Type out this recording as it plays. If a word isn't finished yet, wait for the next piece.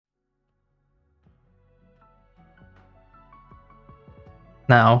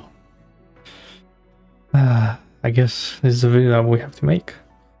Now, I guess this is a video that we have to make.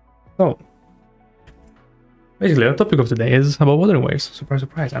 So, basically, the topic of today is about Wuthering Waves. Surprise,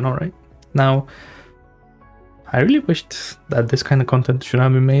 surprise, I know, right? Now, I really wished that this kind of content should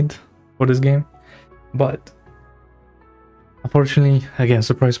have been made for this game, but unfortunately, again,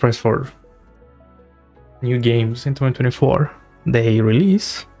 surprise, surprise for new games in 2024, they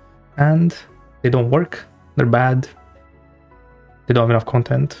release and they don't work, they're bad, they don't have enough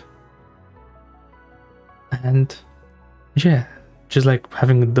content, and yeah, just like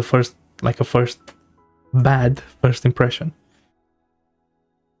having the first, like a bad first impression.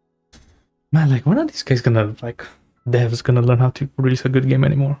 Man, like, when are these guys gonna, like, devs gonna learn how to release a good game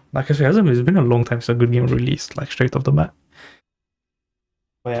anymore? Like I said, it's been a long time since a good game released, like, straight off the bat.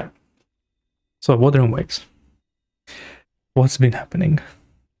 But yeah. So, Wuthering Waves. What's been happening?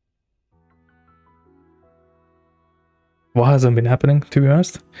 What hasn't been happening, to be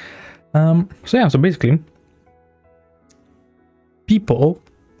honest? So yeah, so basically,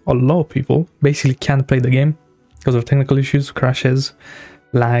 a lot of people, basically can't play the game because of technical issues, crashes,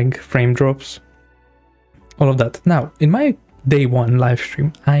 lag, frame drops, all of that. Now, in my day one live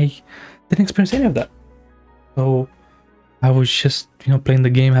stream, I didn't experience any of that. So I was just, playing the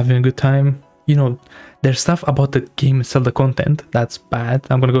game, having a good time. There's stuff about the game itself, the content, that's bad.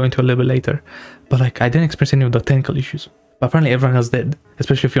 I'm gonna go into a little bit later. But like, I didn't experience any of the technical issues. But apparently everyone else did,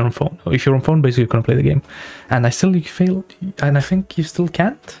 especially if you're on phone. If you're on phone, basically you can't play the game. And I still fail, and I think you still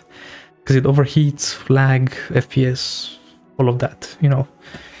can't, because it overheats, lag, FPS, all of that,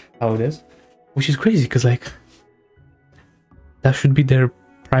 how it is. Which is crazy, because like, that should be their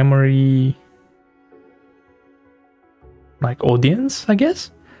primary, like, audience, I guess.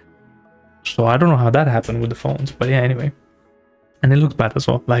 So I don't know how that happened with the phones, but yeah, anyway. And it looks bad as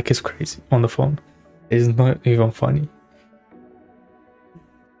well, like, it's crazy on the phone. It's not even funny.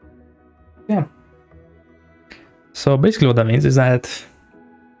 Yeah. So basically what that means is that,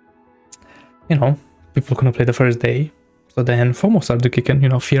 people couldn't play the first day. So then FOMO started to kick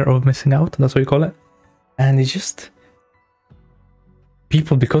in, fear of missing out, that's what you call it. And it's just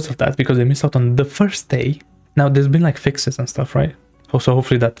people, because of that, because they missed out on the first day. Now there's been like fixes and stuff, right? Also,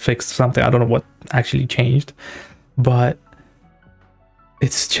 hopefully that fixed something. I don't know what actually changed, but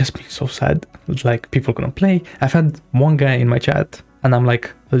it's just been so sad. Like, people couldn't play. I've had one guy in my chat, and I'm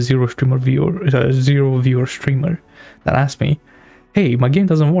like a zero viewer streamer, that asked me, "Hey, my game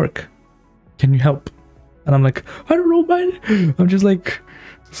doesn't work. Can you help?" And I'm like, "I don't know, man." I'm just like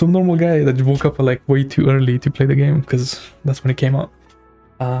some normal guy that woke up like way too early to play the game, because that's when it came out.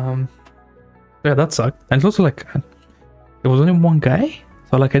 Yeah, that sucked. And it's also like, there was only one guy,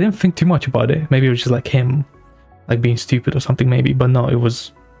 so like I didn't think too much about it. Maybe it was just like him, like, being stupid or something, maybe. But no, it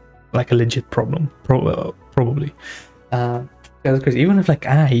was like a legit problem, probably. Yeah, that's crazy. Even if like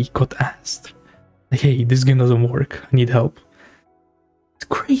I got asked, like, "Hey, this game doesn't work, I need help," it's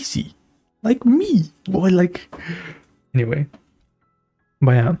crazy. Like, me, boy, like, anyway.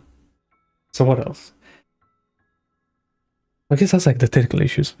 But yeah, so what else? I guess that's like the technical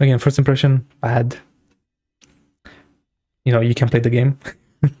issues. Again, first impression, bad. You can't play the game.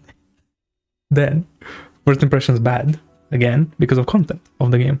 Then, first impression is bad, again, because of content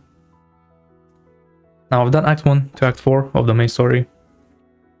of the game. Now, I've done Act 1 to Act 4 of the main story.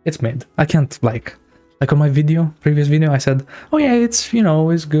 It's mid. I can't, like on my previous video, I said, "Oh yeah, it's,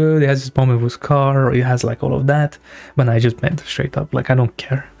 it's good, it has this moment with his car, or it has like all of that," but I just meant straight up, like, I don't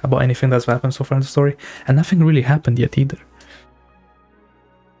care about anything that's happened so far in the story, and nothing really happened yet either.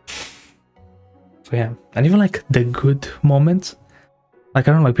 So yeah, and even like the good moments, like,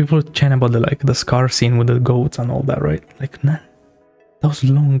 I don't know, like, people chatting about the scar scene with the goats and all that, right? Like, nah, that was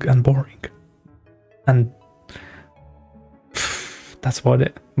long and boring, and that's about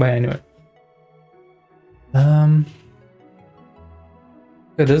it. But anyway,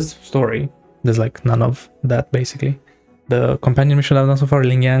 this story, there's like none of that, basically. The companion mission I've done so far,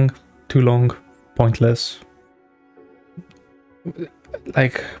 Ling Yang, too long, pointless.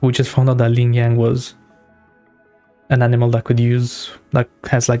 Like, we just found out that Ling Yang was an animal that could use, that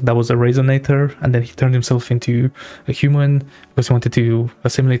was a resonator, and then he turned himself into a human because he wanted to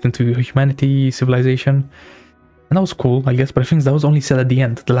assimilate into humanity, civilization. And that was cool, I guess, but I think that was only said at the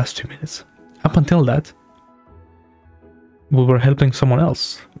end, the last 2 minutes. Up until that, we were helping someone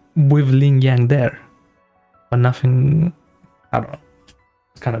else with Ling Yang there, but nothing, I don't know,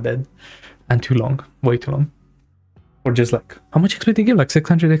 it's kind of dead and too long, way too long. Or just like, how much XP did they give? Like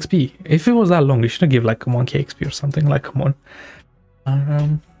 600 XP. If it was that long, they should have give like 1k XP or something. Like, come on.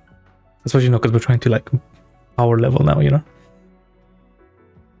 Especially, because we're trying to like power level now,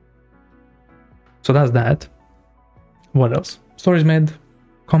 So that's that. What else? Stories made.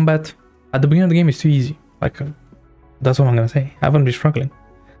 combat at the beginning of the game is too easy. Like, that's what I'm gonna say. I haven't been struggling.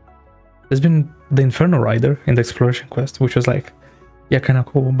 There's been the Inferno Rider in the exploration quest, which was like, yeah, kind of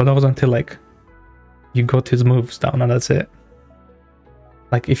cool, but that was until like you got his moves down and that's it.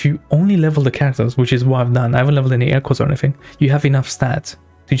 Like, if you only level the characters, which is what I've done, I haven't leveled any echoes or anything, you have enough stats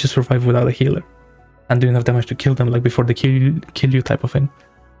to just survive without a healer and do enough damage to kill them, like before they kill you type of thing.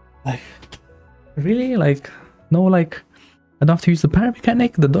 Like, really? Like, no, like, I don't have to use the parry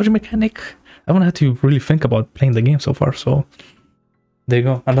mechanic, the dodge mechanic. I haven't had to really think about playing the game so far, so there you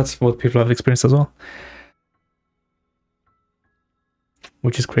go. And that's what people have experienced as well,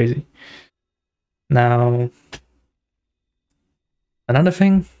 which is crazy. Now, another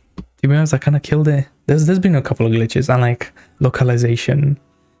thing, to be honest, I kind of killed it. There's been a couple of glitches and like localization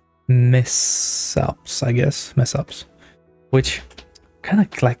mess-ups, I guess, which kind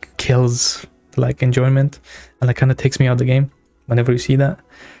of like kills like enjoyment and like kind of takes me out of the game whenever you see that.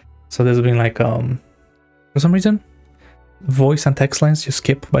 So there's been like for some reason voice and text lines just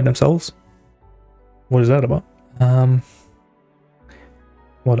skip by themselves. What is that about?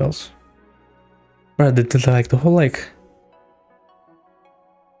 What else? Right, like the whole like,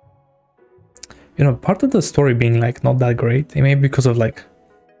 you know, part of the story being like not that great, it may be because of like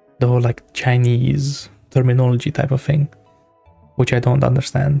the whole like Chinese terminology type of thing, which I don't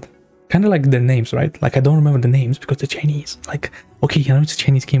understand. Kind of like their names, right? Like, I don't remember the names because they're Chinese. Like, okay, you know, it's a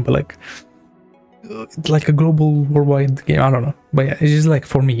Chinese game, but like, it's like a global, worldwide game. I don't know. But yeah, it's just like,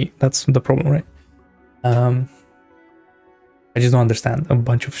 for me, that's the problem, right? I just don't understand a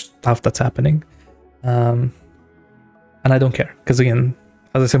bunch of stuff that's happening. And I don't care. Because again,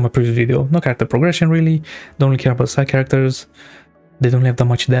 as I said in my previous video, no character progression really. Don't really care about side characters. They don't have that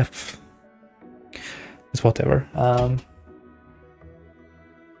much depth. It's whatever.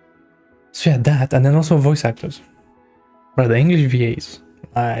 So yeah, that, and then also voice actors. But the English VAs,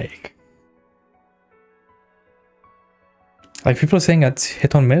 like people are saying it's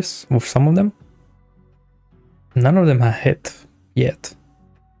hit or miss with some of them. None of them have hit yet.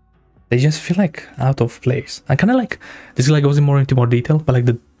 They just feel like out of place. I kind of like, this like goes into more detail, but like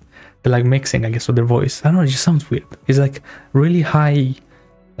the like mixing, I guess, with their voice. I don't know, it just sounds weird. It's like really high,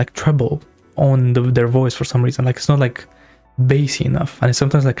 like treble on their voice for some reason. Like, it's not like bassy enough, and it's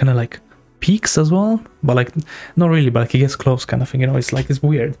sometimes like kind of like peaks as well, but like not really, but like it gets close kind of thing, you know. It's like, it's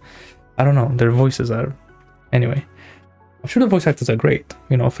weird. I don't know, their voices are, anyway, I'm sure the voice actors are great,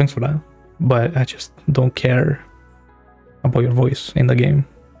 you know, thanks for that, but I just don't care about your voice in the game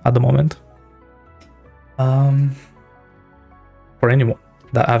at the moment, for anyone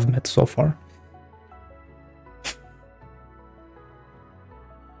that I've met so far.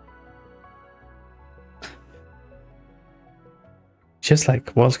 Just like,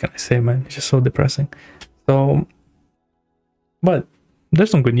 what else can I say, man? It's just so depressing. So, but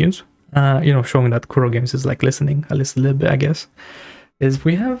there's some good news, you know, showing that Kuro Games is like listening at least a little bit, I guess, is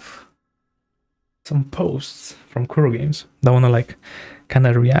we have some posts from Kuro Games that I want to like kind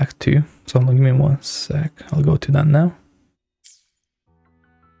of react to. So give me 1 sec, I'll go to that now.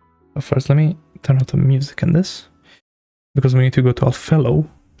 But first, let me turn off the music in this, because we need to go to our fellow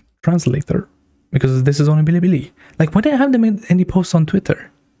translator, because this is only Bilibili. Like, why didn't I have them in any posts on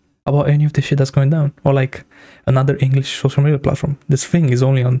Twitter about any of the shit that's going down, or like another English social media platform? This thing is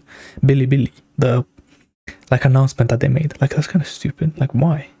only on Bilibili, the like announcement that they made. Like, that's kind of stupid. Like,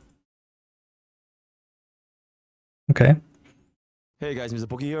 why? Okay. Hey guys, Mr.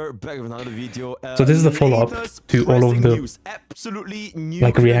 Poki here, back with another video. So this is the follow-up to all of the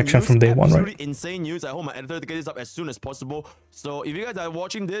like reaction from day one, right? Insane news. I hope my editor to get this up as soon as possible. So if you guys are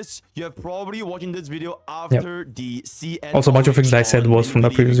watching this, you have probably watching this video after the CN. Also, a bunch of things that I said was from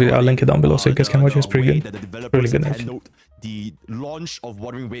the previous video. I'll link it down below so you guys can watch it. It's pretty good. Really good news. The launch of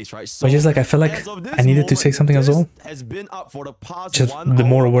Wuthering right? So just like, I felt like I needed to say something as well. Just the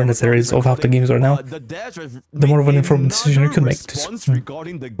more awareness there is of how the games are now, the more of an informed decision you can make to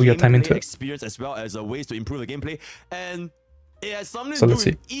put your time into it. Experience as well as ways to improve the gameplay, and it has something so to let's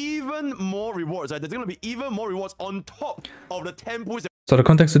do see. with even more rewards. Right? There's gonna be even more rewards on top of the 10 pools. So the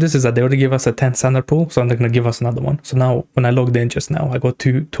context to this is that they already gave us a 10 standard pool, so they're gonna give us another one. So now when I logged in just now, I got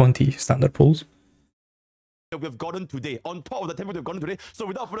 20 standard pools. We've gotten today on top of the 10 pools we've gotten today. So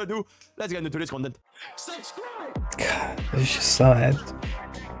without further ado, let's get into today's content. God, it's just sad.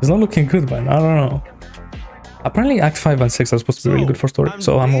 It's not looking good, man. I don't know. Apparently Act 5 and 6 are supposed to be really good for story,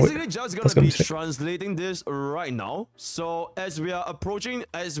 so I'm basically just that's gonna gonna be be sick. translating this right now. So as we are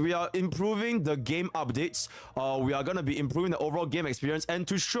improving the game updates, we are gonna be improving the overall game experience, and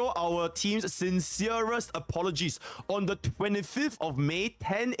to show our team's sincerest apologies, on the 25th of May,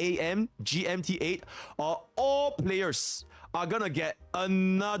 10 a.m. GMT 8, all players are gonna get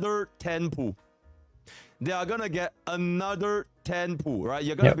another 10 pool. They are gonna get another 10 pool, right?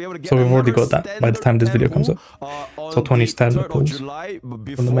 You're gonna be able to get. So we've already got that by the time this video comes up. So 20 standard pools July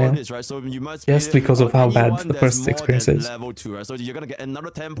before this, right? So you must. Yes, because of how bad the first experience is. Level 2, right? So you're gonna get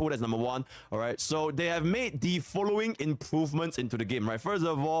another 10 pool. That's number 1. All right. So they have made the following improvements into the game, right? First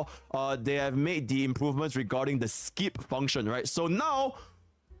of all, they have made the improvements regarding the skip function, right? So now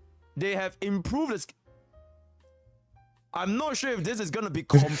they have improved the. I'm not sure if this is gonna be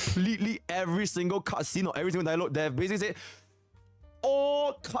completely every single cutscene or every single dialogue. They have basically said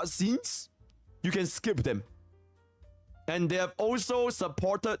all cutscenes, you can skip them. And they have also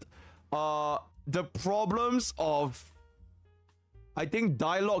supported the problems of, I think,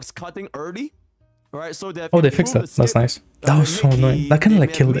 dialogues cutting early. Right, so they fixed that. That's nice. That was so annoying. That kind of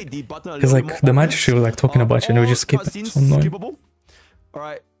like killed it. Because like the magistrate was like talking about it and we just skip it. So annoying. All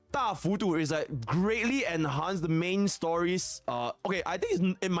right. 大幅度 is like greatly enhance the main stories. Okay, I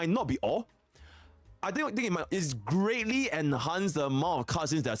think it might not be all. I think it's greatly enhance the amount of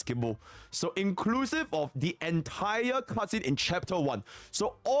cutscenes that are skippable. So inclusive of the entire cutscene in chapter 1.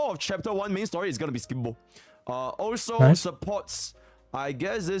 So all of chapter 1 main story is gonna be skippable. Also supports, I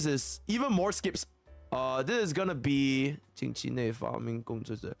guess this is even more skips. This is gonna be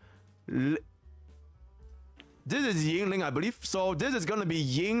this is Yingling, I believe. So this is gonna be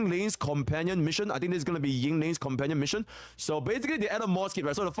Yingling's companion mission. I think this is gonna be Yingling's companion mission. So basically they added more skip,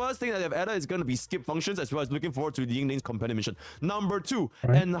 right? So the first thing that they've added is gonna be skip functions, as well as looking forward to Yingling's companion mission. Number 2,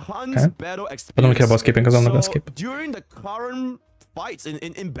 enhance battle experience. I don't care about skipping because I'm not gonna skip. During the current fights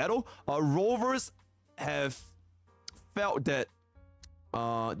in battle, rovers have felt that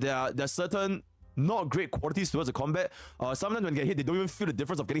there are certain not great qualities towards the combat. Sometimes when they get hit, they don't even feel the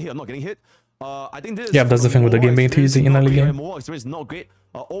difference of getting hit or not getting hit. I think this that's the thing with the game being too easy in early game. Mobile experience is not great.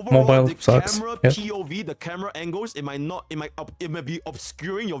 Overall, mobile the sucks. Camera POV, the camera angles, it might be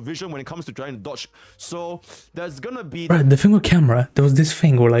obscuring your vision when it comes to trying to dodge. So there's gonna be the thing with camera. There was this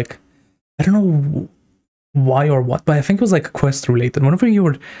thing where like I don't know why or what, but I think it was like quest related. Whenever you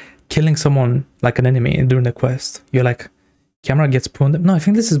were killing someone like an enemy during the quest, you're like camera gets put on them. No, I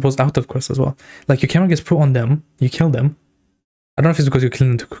think this was out of quest as well. Like your camera gets put on them, you kill them. I don't know if it's because you're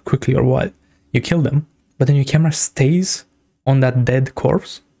killing them too quickly or what. You kill them, but then your camera stays on that dead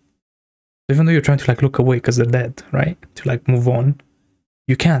corpse. Even though you're trying to like look away because they're dead, right? To like move on,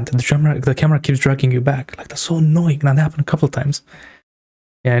 you can't. The camera keeps dragging you back. Like that's so annoying. Now that happened a couple of times.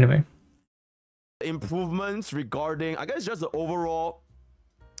 Yeah. Anyway, improvements regarding, I guess, just the overall.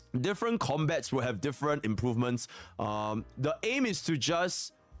 Different combats will have different improvements. The aim is to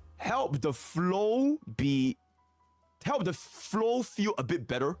just help the flow feel a bit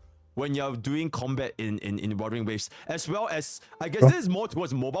better when you're doing combat in Wuthering Waves, as well as, I guess this is more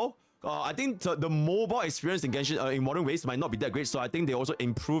towards mobile. I think the mobile experience in Genshin in Wuthering Waves might not be that great, so I think they also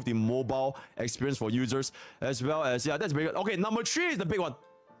improved the mobile experience for users, as well as, that's very good. Okay, number 3 is the big one.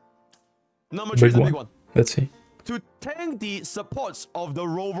 Number 3 is the big one. Let's see. To thank the supports of the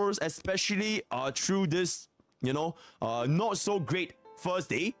rovers, especially through this, not so great first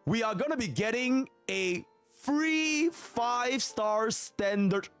day, we are gonna be getting a free 5-star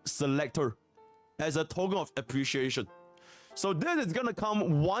standard selector as a token of appreciation. So this is gonna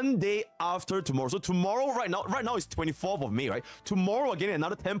come one day after tomorrow. So tomorrow, right now is 24th of May, right? Tomorrow we're getting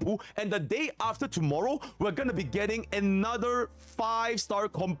another 10 pool, and the day after tomorrow we're gonna be getting another 5-star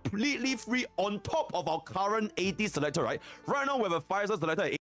completely free on top of our current 80 selector, right? Right now we have a 5-star selector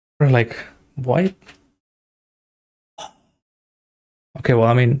at 80. Like, what? Okay, well,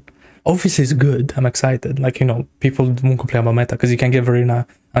 I mean, obviously it's good. I'm excited. Like, people won't complain about meta because you can get Verena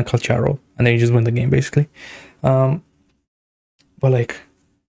and Calcharo and then you just win the game basically. But like,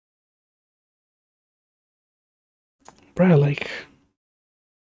 bruh, like,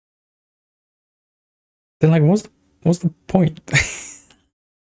 then like, what's the point? I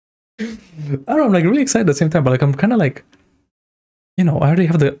don't know, I'm like really excited at the same time, but like, I'm kind of like, I already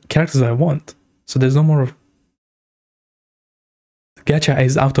have the characters I want, so there's no more. The gacha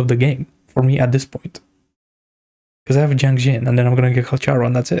is out of the game for me at this point, because I have Jiang Jin, and then I'm gonna get Calcharo,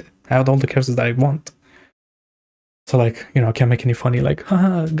 and that's it. I have all the characters that I want. So like, I can't make any funny like,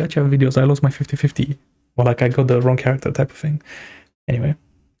 haha, gacha videos, I lost my 50-50. Or like I got the wrong character type of thing. Anyway.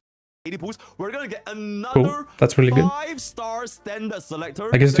 80 pools, we're gonna get another Cool. That's really good. 5-star standard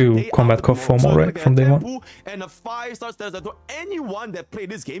selector. I guess do combat cop FOMO, right? From day one. And a 5-star standard selector. Anyone that played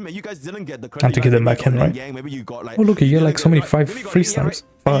this game and you guys didn't get the credit. And to get them back in, right? Yang, maybe you got like, oh, look, you get like so many 3 stars.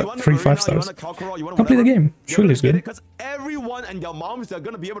 3 5 stars. Complete the game. Surely it's good. Because everyone and their moms, they're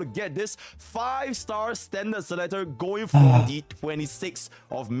gonna be able to get this 5-star standard selector going from the 26th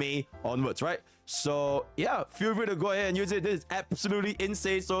of May onwards, right? So yeah, feel free to go ahead and use it. This is absolutely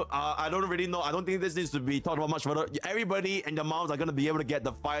insane. So I don't really know. I don't think this needs to be talked about much further. Everybody and the moms are gonna be able to get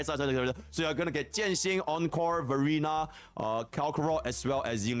the 5-star. So you're gonna get Jianxing, Encore, Verena, Kalkarot, as well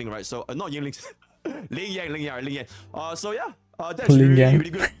as Yingling, right? So not Yingling, Ling Yang. So yeah, that's really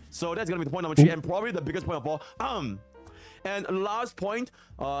good. So that's gonna be the point number 3, and probably the biggest point of all. And last point,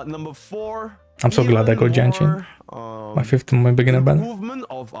 number 4. I'm so glad I got Jianxing. My 5th my beginner ban. Improvement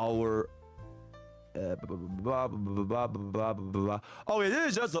of our. Okay, this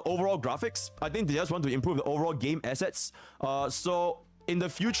is just the overall graphics. I think they just want to improve the overall game assets. So in the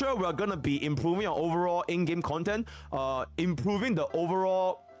future, we're gonna be improving our overall in-game content, improving the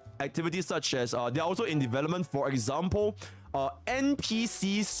overall activities, such as they're also in development. For example,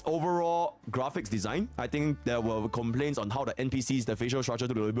 NPCs overall graphics design. I think there were complaints on how the NPCs, the facial structure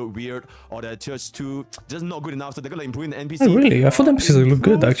look a little bit weird, or they're just not good enough. So they're gonna improve the NPC. Oh, really? I thought the NPCs look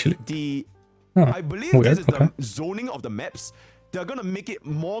good actually. I believe this is the zoning of the maps. They're gonna make it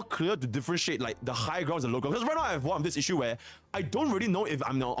more clear to differentiate like the high grounds and low grounds. Because right now I have one of this issue where I don't really know if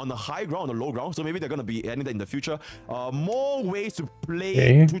I'm on the high ground or the low ground. So maybe they're gonna be adding that in the future. More ways to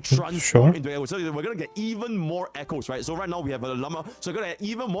play to transform into echoes. So we're gonna get even more echoes, right? So right now we have a llama, so we're gonna get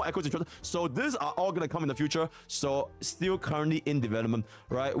even more echoes to transform. So these are all gonna come in the future. So still currently in development,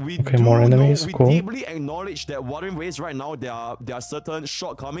 right? We more enemies. We deeply acknowledge that Wuthering Waves right now there are certain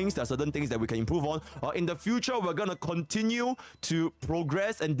shortcomings. There are certain things that we can improve on. In the future, we're gonna continue to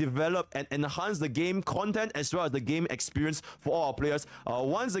progress and develop and enhance the game content as well as the game experience for all our players.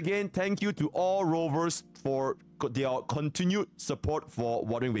 Once again, thank you to all rovers for their continued support for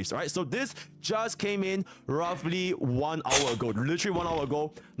Wuthering Waves. All right, so this just came in roughly 1 hour ago, literally 1 hour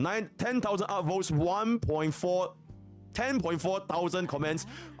ago. 10,000 upvotes, 10.4 thousand comments.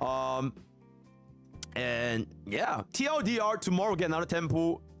 And yeah, TLDR, tomorrow we'll get another 10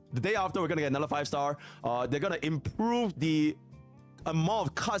 pool. The day after, we're gonna get another 5-star. They're gonna improve the amount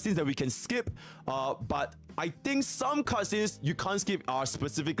of cutscenes that we can skip, but I think some cutscenes you can't skip are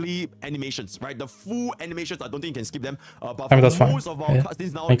specifically animations, right? The full animations, I don't think you can skip them. But for most of our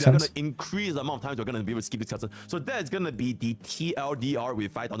cutscenes now, they're going to increase the amount of times we're going to be able to skip this cutscene. So that's going to be the TLDR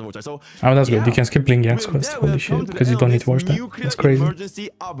with 5,000 votes. So that's good. You can skip Ling Yang's quest. Holy shit, because you don't need to watch that. That's crazy. Emergency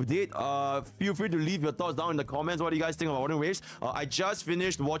update. Feel free to leave your thoughts down in the comments. What do you guys think about Wuthering Waves? I just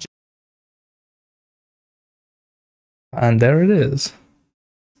finished watching. And there it is.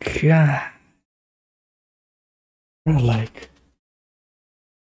 God. Like,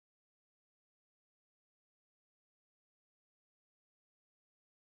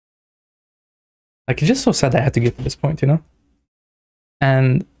 it's just so sad I had to get to this point, you know?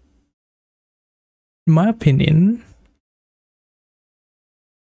 And in my opinion,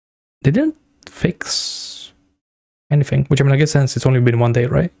 they didn't fix anything, which I mean, I guess since it's only been 1 day,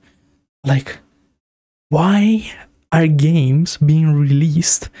 right? Like, why are games being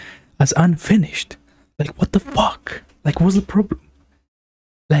released as unfinished? Like, what the fuck? Like, what's the problem?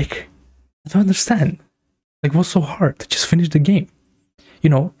 Like, I don't understand. Like, what's so hard? Just finish the game.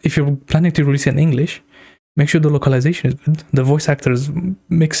 You know, if you're planning to release it in English, make sure the localization is good. The voice actors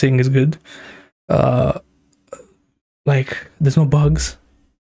mixing is good. Like, there's no bugs.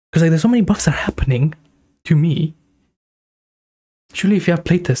 Because, like, there's so many bugs that are happening to me. Surely, if you have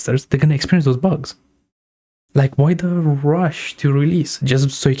playtesters, they're gonna experience those bugs. Like, why the rush to release?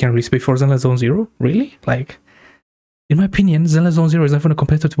 Just so you can release before Zenless Zone Zero? Really? Like, in my opinion, Zenless Zone Zero is not going to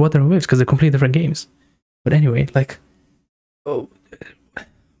compare to Wuthering Waves because they're completely different games. But anyway, like, oh,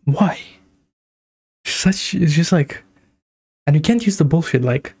 why? It's just like, and you can't use the bullshit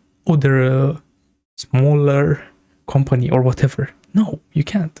like, oh, they're a smaller company or whatever. No, you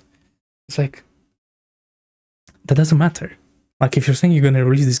can't. It's like, that doesn't matter. Like, if you're saying you're going to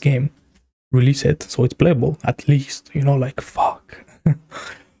release this game, release it so it's playable at least, you know, like, fuck. My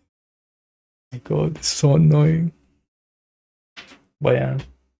god, it's so annoying. But yeah,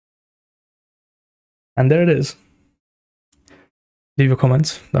 and there it is. Leave your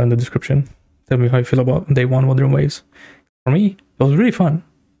comments down in the description. Tell me how you feel about day 1 Wuthering Waves. For me, it was really fun.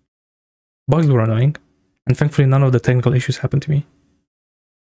 Bugs were annoying, and thankfully none of the technical issues happened to me.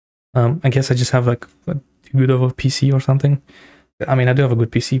 I guess I just have like too good of a PC or something. I mean, I do have a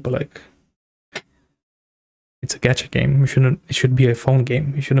good PC, but like, it's a gacha game. It should be a phone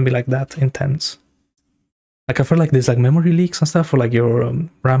game. It shouldn't be like that intense. Like I feel like there's like memory leaks and stuff for like your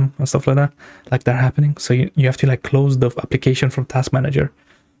RAM and stuff like that. Like they're happening. So you have to like close the application from Task Manager,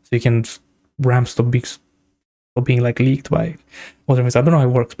 so you can RAM stop being like leaked by whatever. I don't know how it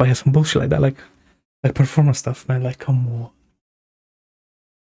works, but yeah, some bullshit like that. Like performance stuff, man. Like come on.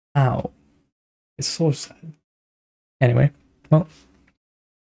 Ow. It's so sad. Anyway, well,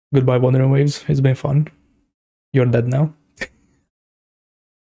 goodbye, Wuthering Waves. It's been fun. You're dead now.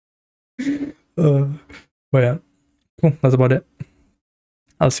 But yeah, cool. That's about it.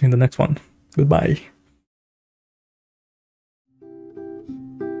 I'll see you in the next one. Goodbye.